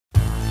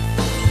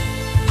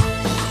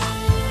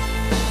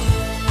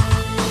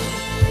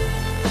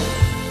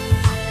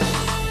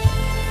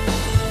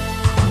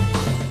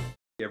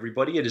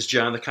Everybody, it is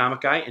John the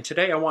Comic Guy, and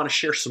today I want to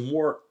share some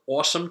more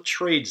awesome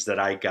trades that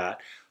I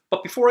got.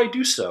 But before I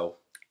do so,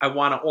 I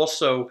want to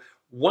also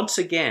once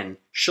again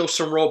show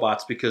some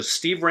robots because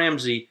Steve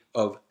Ramsey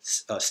of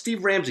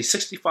Steve Ramsey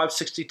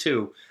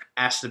 6562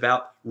 asked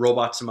about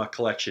robots in my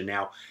collection.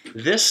 Now,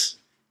 this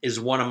is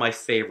one of my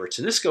favorites,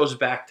 and this goes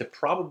back to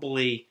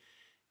probably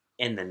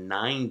in the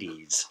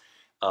 90s.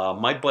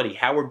 My buddy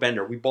Howard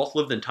Bender, we both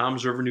lived in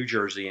Toms River, New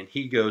Jersey, and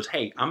he goes,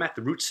 "Hey, I'm at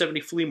the Route 70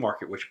 flea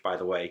market," which, by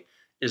the way,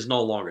 is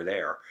no longer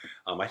there.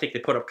 I think they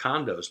put up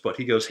condos, but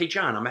he goes, "Hey,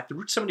 John, I'm at the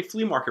Route 70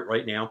 flea market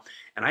right now,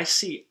 and I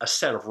see a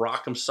set of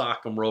Rock'em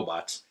Sock'em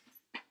robots.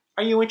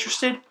 Are you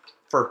interested?"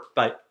 For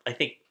about, I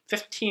think,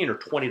 $15 or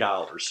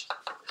 $20.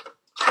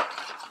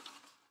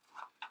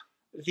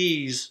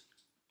 These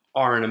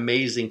are in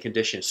amazing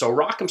condition. So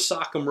Rock'em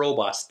Sock'em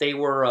robots, they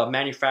were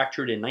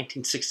manufactured in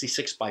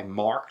 1966 by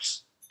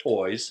Marx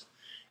Toys.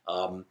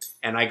 And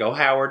I go,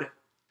 "Howard,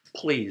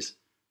 please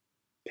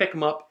pick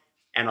them up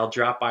and I'll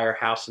drop by our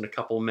house in a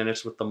couple of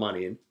minutes with the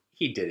money." And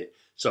he did it.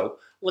 So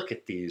look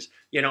at these.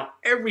 You know,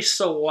 every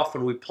so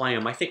often we play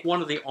them. I think one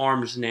of the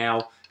arms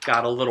now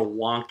got a little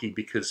wonky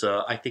because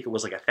I think it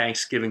was like a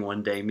Thanksgiving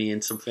one day. Me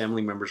and some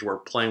family members were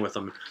playing with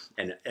them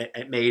and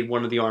it made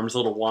one of the arms a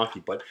little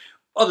wonky. But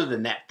other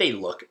than that, they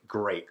look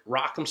great.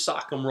 Rock'em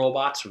Sock'em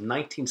robots from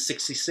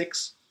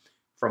 1966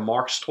 from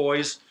Marx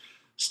Toys.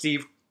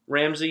 Steve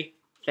Ramsey,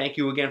 thank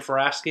you again for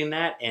asking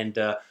that. And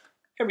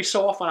every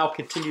so often I'll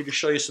continue to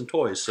show you some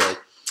toys. So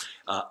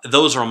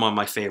those are among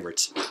my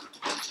favorites.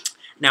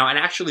 Now, and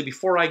actually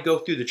before I go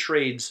through the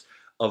trades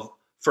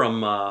from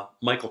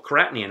Michael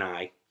Karatny and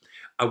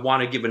I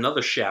want to give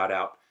another shout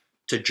out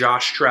to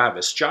Josh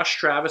Travis. Josh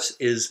Travis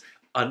is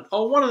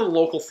one of the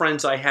local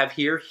friends I have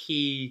here.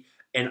 He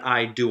and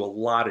I do a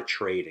lot of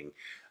trading.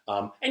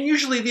 And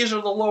usually these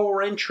are the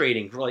lower end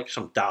trading for like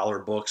some dollar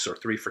books or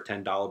 3 for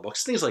 $10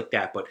 books, things like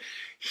that. But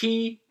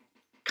he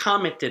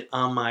commented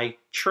on my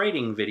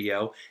trading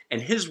video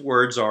and his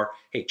words are,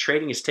 "Hey,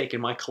 trading has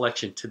taken my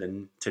collection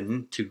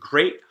to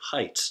great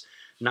heights,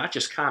 not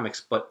just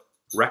comics, but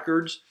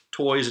records,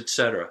 toys,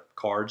 etc.,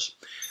 cards.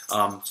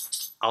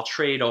 I'll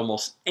trade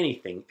almost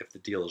anything if the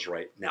deal is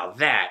right." Now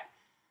that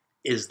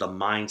is the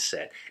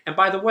mindset. And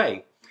by the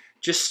way,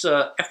 just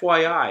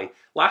FYI,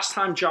 last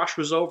time Josh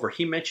was over,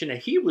 he mentioned that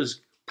he was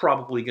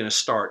probably going to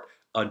start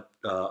a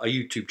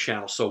YouTube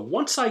channel. So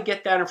once I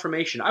get that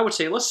information, I would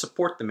say let's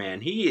support the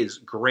man. He is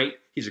great.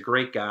 He's a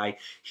great guy.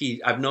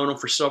 I've known him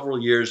for several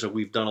years, and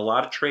we've done a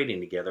lot of trading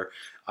together.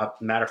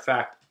 Matter of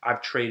fact,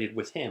 I've traded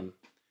with him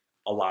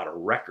a lot of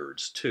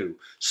records too.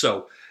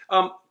 So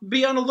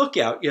be on the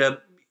lookout.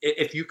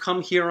 If you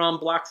come here on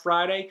Black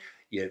Friday,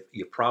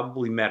 you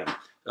probably met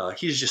him.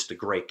 He's just a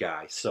great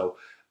guy. So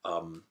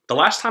the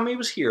last time he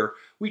was here,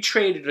 we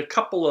traded a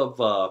couple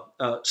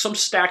of some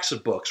stacks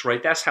of books,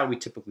 right? That's how we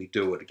typically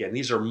do it. Again,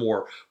 these are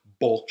more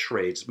bulk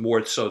trades,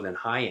 more so than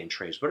high-end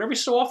trades. But every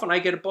so often I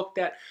get a book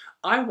that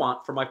I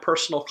want for my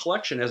personal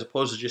collection as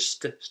opposed to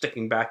just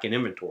sticking back in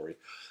inventory.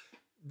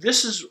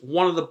 This is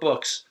one of the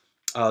books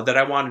that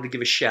I wanted to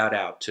give a shout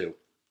out to.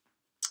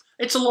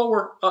 It's a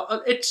lower,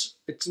 it's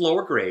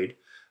lower grade.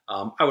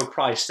 I would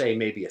probably say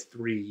maybe a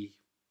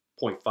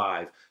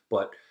 3.5,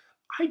 but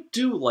I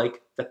do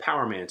like the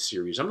Power Man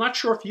series. I'm not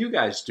sure if you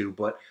guys do,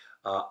 but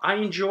I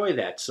enjoy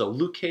that. So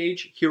Luke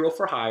Cage, Hero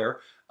for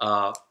Hire,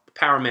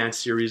 Power Man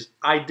series,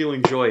 I do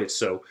enjoy it.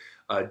 So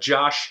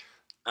Josh,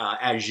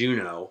 as you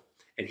know,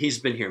 and he's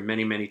been here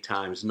many, many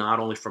times, not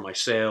only for my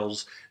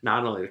sales,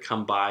 not only to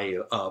come by,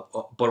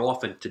 but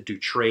often to do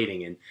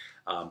trading.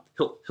 And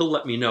he'll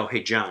let me know,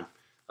 "Hey, John,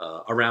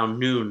 around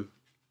noon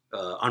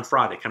on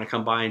Friday, can I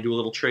come by and do a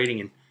little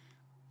trading?" And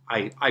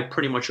I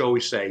pretty much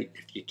always say,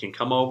 if you can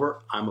come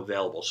over, I'm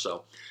available.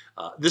 So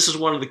this is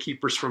one of the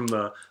keepers from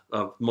the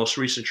most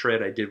recent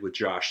trade I did with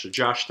Josh. So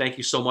Josh, thank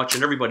you so much.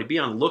 And everybody, be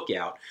on the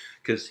lookout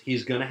because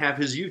he's going to have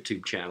his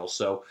YouTube channel.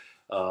 So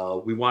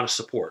we want to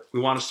support. We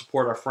want to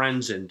support our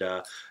friends. And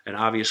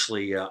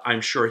obviously,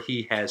 I'm sure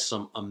he has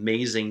some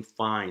amazing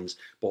finds,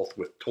 both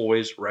with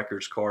toys,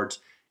 records, cards,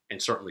 and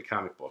certainly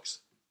comic books.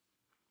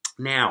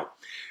 Now,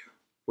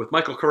 with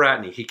Michael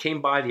Karatny, he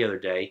came by the other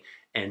day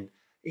and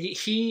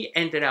he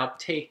ended up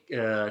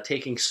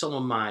taking some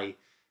of my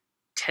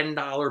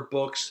 $10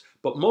 books,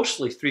 but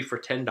mostly 3 for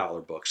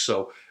 $10 books.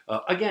 So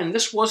again,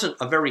 this wasn't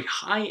a very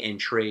high-end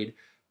trade,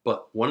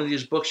 but one of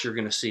these books you're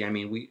going to see, I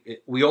mean,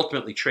 we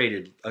ultimately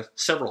traded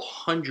several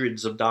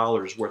hundreds of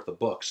dollars worth of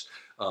books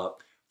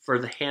for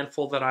the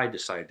handful that I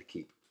decided to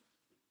keep.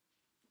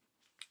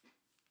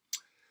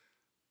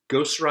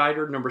 Ghost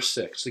Rider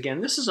 #6.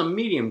 Again, this is a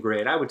medium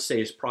grade. I would say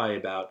is probably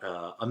about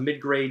a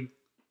mid-grade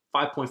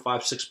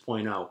 5.5,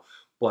 6.0.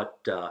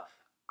 But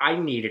I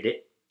needed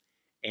it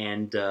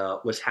and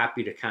was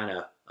happy to kind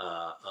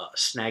of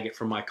snag it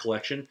from my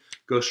collection.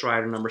 Ghost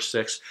Rider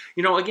 #6.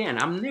 You know,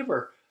 again,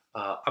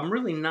 I'm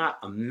really not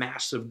a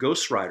massive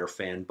Ghost Rider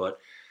fan, but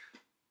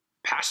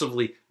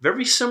passively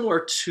very similar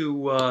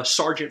to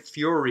Sergeant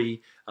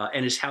Fury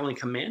and his Howling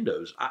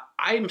Commandos.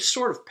 I'm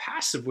sort of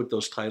passive with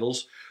those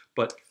titles,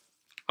 but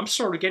I'm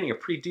sort of getting a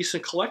pretty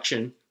decent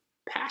collection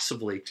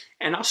passively,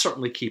 and I'll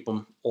certainly keep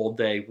them all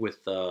day with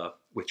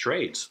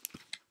trades.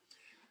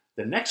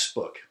 The next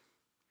book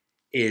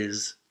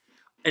is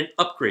an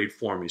upgrade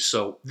for me.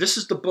 So this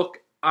is the book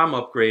I'm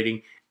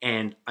upgrading,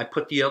 and I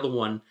put the other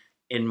one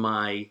in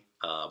my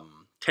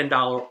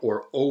 $10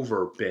 or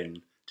over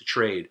bin to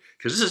trade,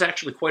 because this is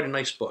actually quite a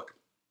nice book.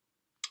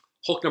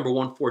 Hulk number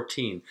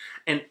 114.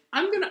 And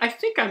I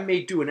think I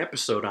may do an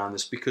episode on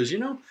this because,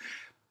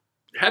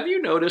 have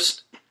you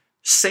noticed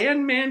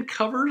Sandman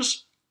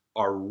covers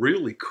are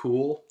really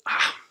cool?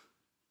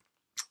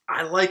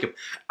 I like him.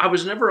 I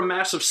was never a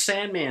massive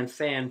Sandman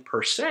fan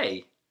per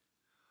se,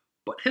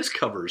 but his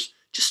covers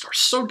just are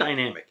so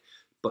dynamic.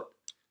 But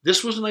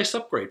this was a nice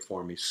upgrade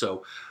for me.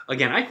 So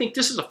again, I think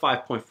this is a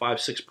 5.5,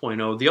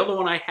 6.0. The other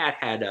one I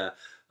had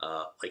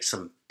like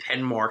some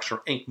pen marks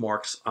or ink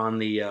marks on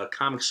the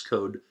Comics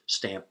Code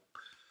stamp.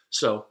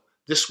 So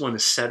this one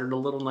is centered a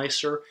little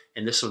nicer,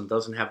 and this one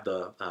doesn't have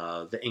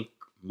the ink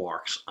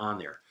marks on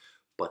there.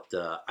 But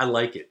I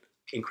like it.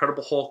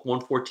 Incredible Hulk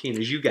 114.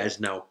 As you guys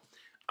know,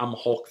 I'm a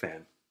Hulk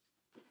fan.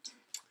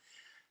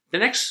 The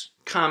next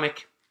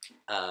comic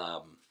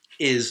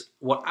is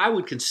what I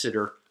would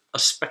consider a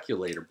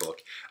speculator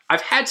book.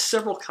 I've had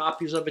several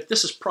copies of it.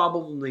 This is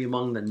probably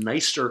among the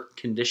nicer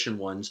condition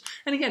ones.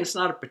 And again, it's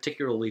not a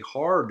particularly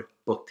hard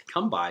book to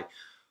come by,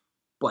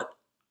 but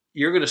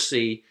you're going to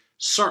see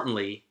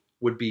certainly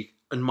would be,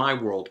 in my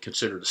world,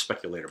 considered a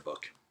speculator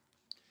book.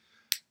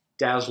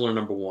 Dazzler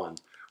number 1,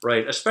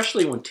 right?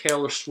 Especially when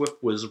Taylor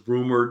Swift was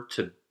rumored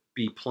to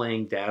be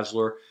playing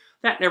Dazzler.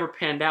 That never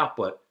panned out,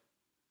 but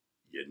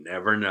you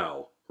never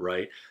know,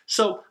 right?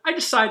 So I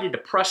decided to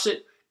press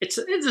it. This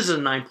is a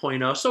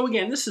 9.0. So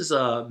again, this is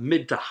a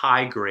mid to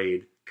high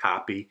grade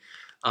copy.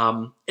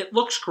 It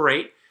looks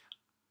great.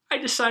 I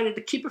decided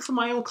to keep it for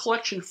my own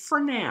collection for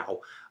now.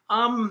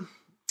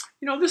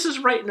 This is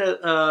right in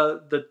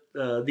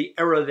the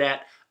era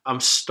that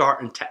I'm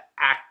starting to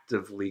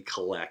actively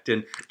collect.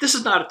 And this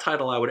is not a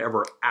title I would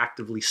ever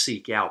actively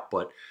seek out,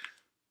 but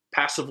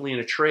passively in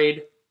a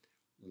trade,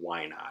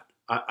 why not?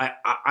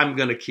 I'm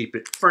going to keep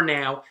it for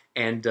now,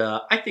 and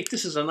I think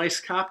this is a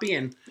nice copy.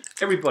 And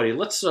everybody,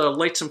 let's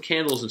light some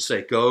candles and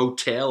say, go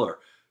Taylor,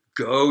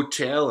 go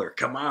Taylor,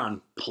 come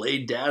on, play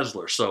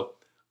Dazzler. So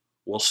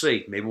we'll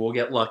see. Maybe we'll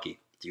get lucky.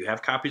 Do you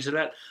have copies of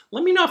that?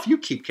 Let me know if you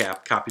keep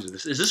copies of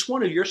this. Is this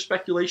one of your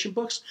speculation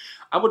books?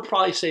 I would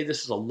probably say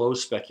this is a low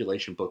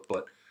speculation book,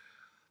 but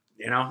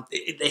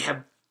they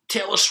have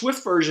Taylor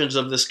Swift versions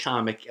of this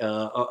comic,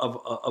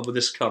 of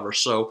this cover.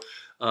 So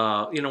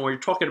when you're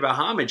talking about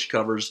homage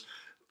covers,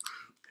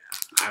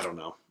 I don't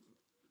know.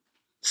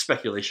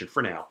 Speculation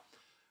for now.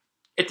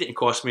 It didn't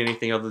cost me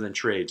anything other than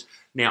trades.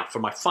 Now, for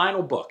my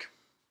final book,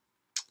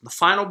 the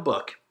final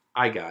book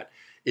I got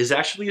is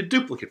actually a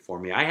duplicate for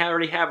me. I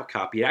already have a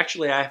copy.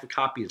 Actually, I have a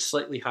copy in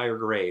slightly higher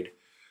grade,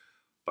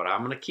 but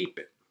I'm going to keep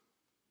it.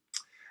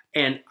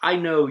 And I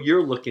know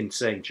you're looking,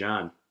 saying,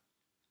 John,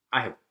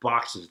 I have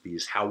boxes of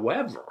these.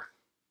 However,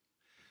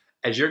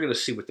 as you're going to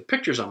see with the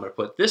pictures I'm going to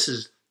put, this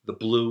is the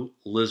Blue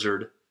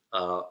Lizard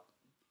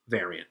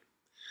variant.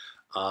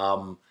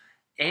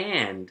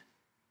 And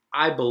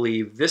I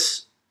believe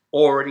this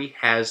already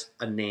has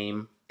a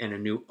name and a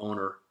new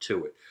owner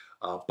to it.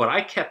 But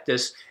I kept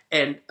this,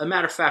 and a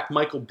matter of fact,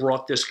 Michael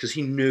brought this because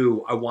he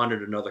knew I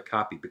wanted another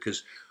copy,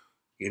 because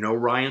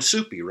Ryan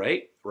Soupy,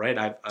 right?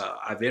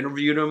 I've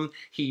interviewed him.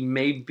 He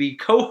may be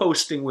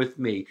co-hosting with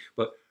me,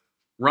 but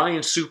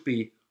Ryan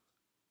Soupy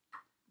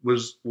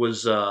was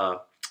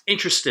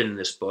interested in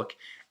this book,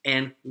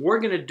 and we're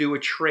going to do a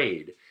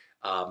trade.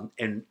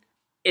 And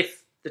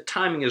if the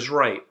timing is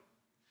right,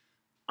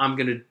 I'm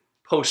going to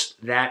post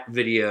that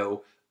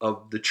video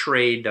of the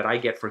trade that I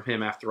get from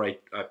him after I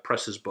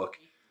press his book.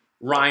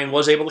 Ryan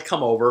was able to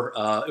come over.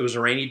 It was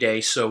a rainy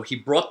day, so he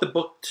brought the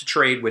book to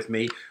trade with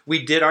me.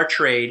 We did our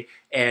trade,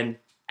 and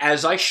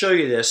as I show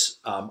you this,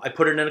 I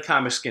put it in a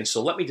Comic Skin.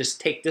 So let me just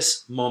take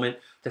this moment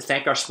to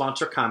thank our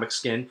sponsor, Comic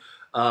Skin.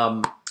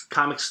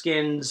 Comic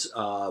Skin's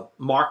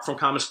Mark from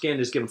Comic Skin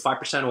is giving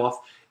 5% off.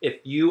 If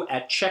you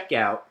at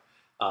checkout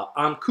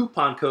on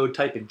coupon code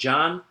type in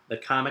John the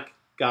Comic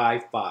Guy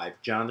 5,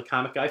 John the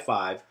Comic Guy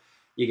 5,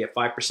 you get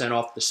 5%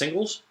 off the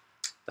singles,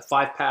 the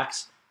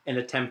 5-packs, and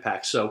the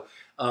 10-packs. So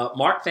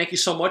Mark, thank you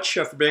so much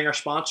for being our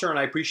sponsor, and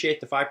I appreciate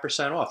the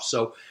 5% off.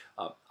 So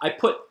I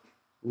put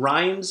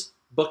Ryan's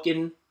book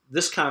in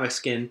this Comic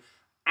Skin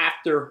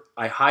after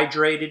I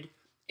hydrated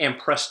and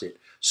pressed it.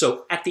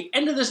 So at the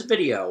end of this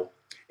video,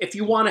 if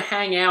you want to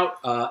hang out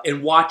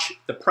and watch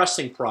the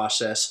pressing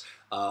process,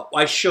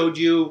 I showed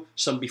you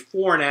some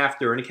before and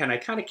after, and again, I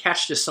kind of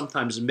catch this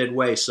sometimes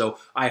midway, so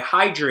I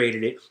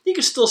hydrated it. You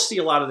can still see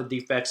a lot of the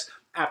defects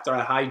after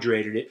I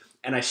hydrated it,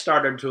 and I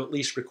started to at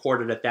least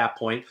record it at that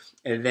point,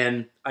 and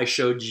then I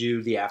showed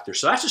you the after.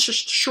 So that's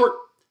just a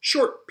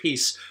short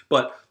piece,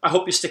 but I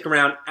hope you stick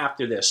around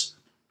after this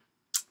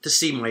to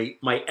see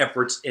my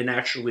efforts in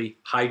actually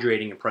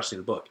hydrating and pressing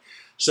the book.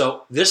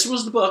 So this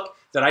was the book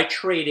that I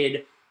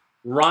traded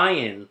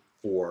Ryan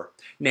for.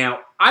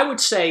 Now, I would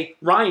say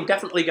Ryan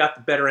definitely got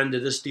the better end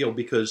of this deal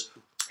because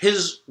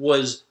his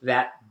was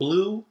that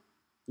blue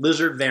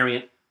Lizard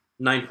variant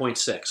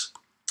 9.6.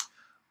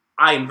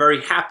 I am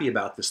very happy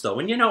about this though.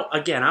 And you know,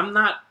 again, I'm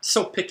not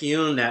so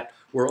picayune that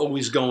we're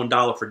always going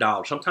dollar for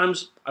dollar.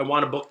 Sometimes I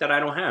want a book that I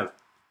don't have.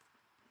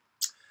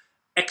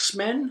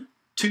 X-Men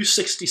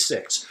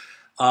 266.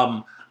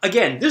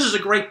 Again, this is a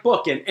great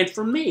book. And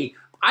for me,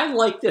 I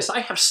like this.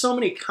 I have so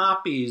many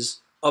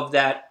copies of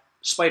that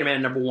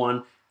Spider-Man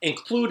 #1,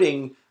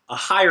 including a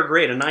higher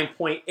grade, a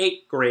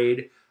 9.8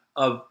 grade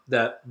of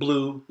the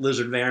blue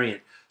Lizard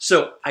variant.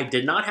 So I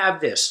did not have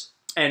this.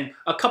 And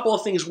a couple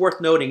of things worth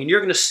noting, and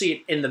you're going to see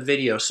it in the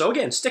video. So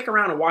again, stick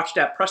around and watch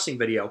that pressing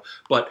video.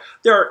 But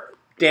there are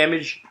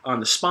damage on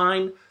the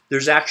spine.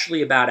 There's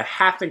actually about a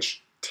 ½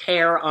 inch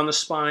tear on the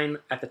spine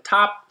at the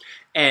top.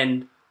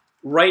 And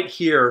right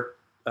here,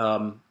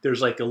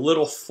 there's like a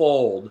little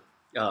fold.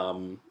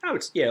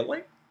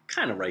 Like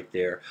kind of right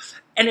there.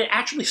 And it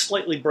actually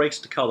slightly breaks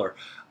the color.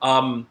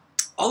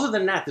 Other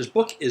than that, this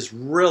book is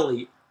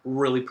really,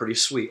 really pretty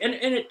sweet. And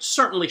it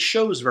certainly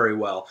shows very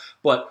well.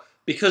 But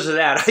because of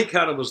that, I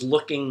kind of was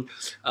looking,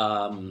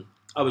 I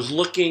was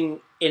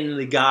looking in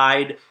the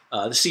guide,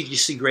 the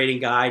CGC grading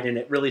guide, and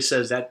it really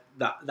says that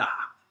the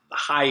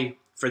high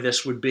for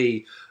this would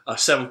be a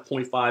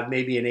 7.5,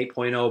 maybe an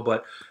 8.0,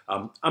 but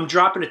I'm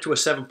dropping it to a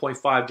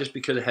 7.5 just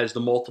because it has the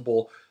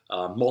multiple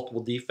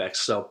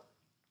defects. So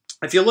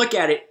if you look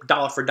at it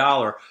dollar for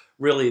dollar,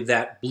 really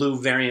that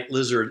blue variant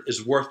Lizard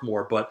is worth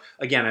more. But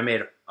again, I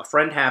made a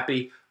friend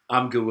happy.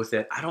 I'm good with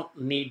it. I don't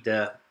need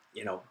to,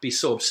 be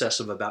so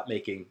obsessive about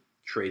making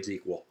trades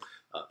equal.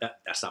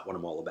 That's not what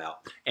I'm all about.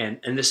 And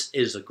this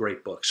is a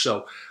great book.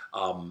 So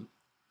on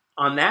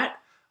that,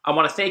 I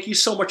want to thank you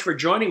so much for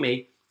joining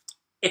me.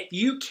 If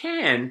you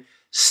can,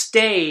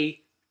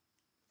 stay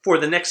for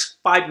the next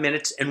 5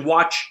 minutes and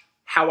watch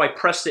how I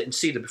pressed it and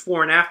see the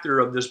before and after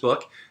of this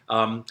book.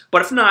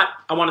 But if not,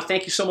 I want to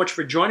thank you so much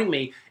for joining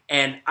me.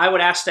 And I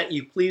would ask that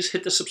you please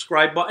hit the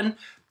subscribe button.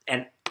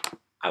 And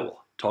I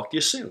will talk to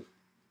you soon.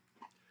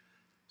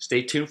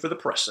 Stay tuned for the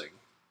pressing.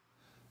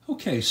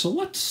 Okay, so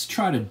let's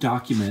try to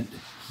document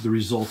the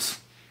results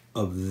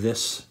of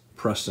this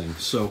pressing.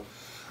 So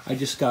I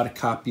just got a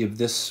copy of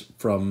this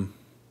from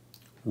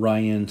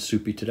Ryan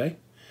Soupy today.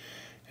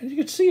 And you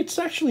can see it's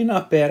actually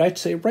not bad. I'd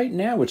say right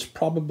now it's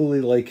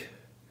probably like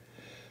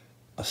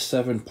a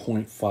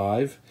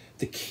 7.5.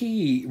 The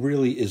key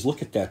really is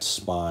look at that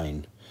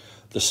spine.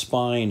 The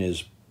spine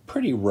is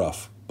pretty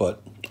rough,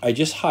 but I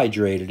just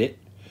hydrated it.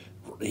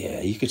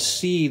 Yeah, you could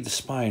see the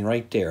spine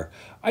right there.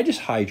 I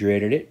just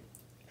hydrated it.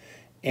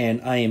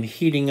 And I am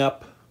heating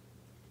up.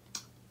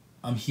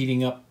 I'm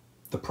heating up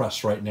the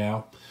press right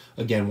now.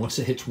 Again, once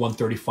it hits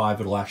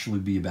 135, it'll actually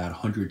be about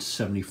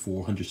 174,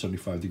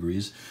 175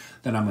 degrees.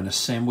 Then I'm going to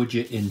sandwich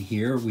it in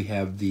here. We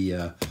have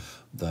the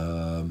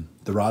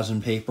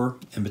rosin paper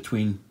in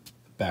between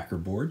backer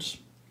boards,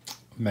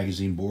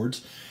 magazine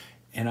boards,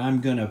 and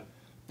I'm going to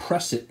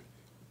press it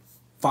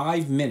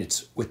 5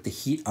 minutes with the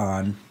heat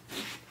on,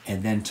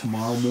 and then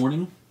tomorrow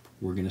morning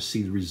we're going to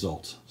see the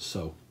results.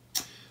 So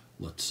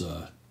let's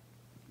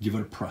give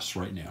it a press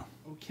right now.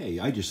 Okay,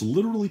 I just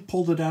literally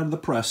pulled it out of the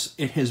press.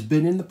 It has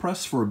been in the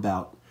press for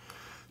about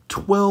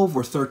 12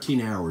 or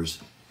 13 hours.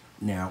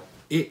 Now,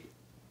 it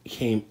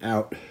came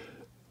out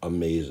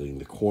amazing.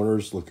 The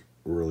corners look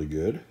really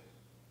good.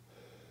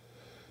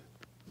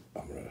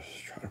 I'm going to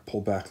try to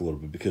pull back a little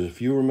bit because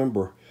if you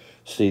remember,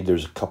 see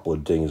there's a couple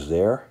of dings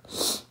there.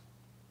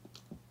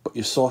 But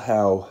you saw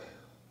how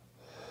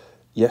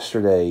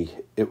yesterday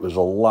it was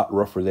a lot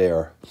rougher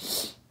there.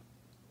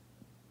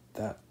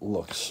 That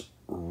looks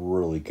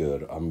really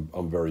good.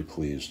 I'm very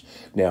pleased.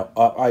 Now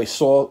I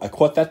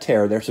caught that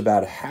tear. There's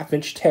about a ½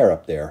 inch tear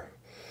up there.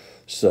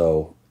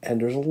 So,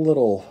 and there's a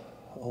little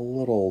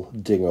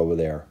ding over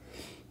there.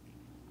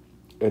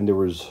 And there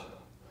was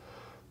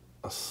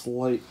a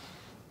slight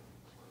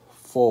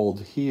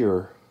fold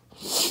here.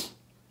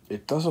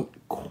 It doesn't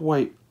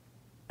quite.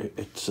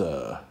 It's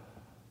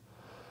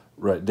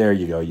right there.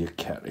 You go. You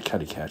kind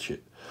of catch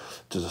it.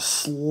 There's a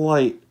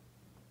slight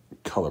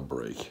color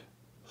break.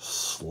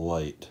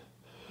 Slight.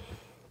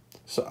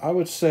 So I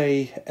would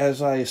say,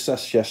 as I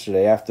assessed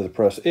yesterday after the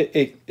press,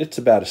 it's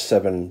about a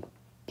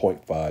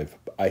 7.5,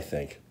 I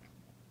think.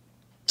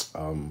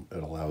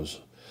 It allows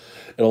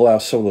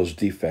some of those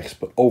defects,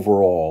 but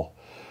overall,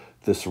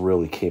 this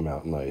really came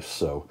out nice.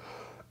 So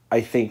I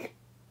think,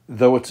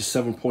 though it's a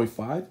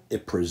 7.5,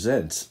 it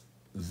presents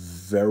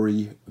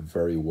very,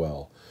 very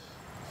well.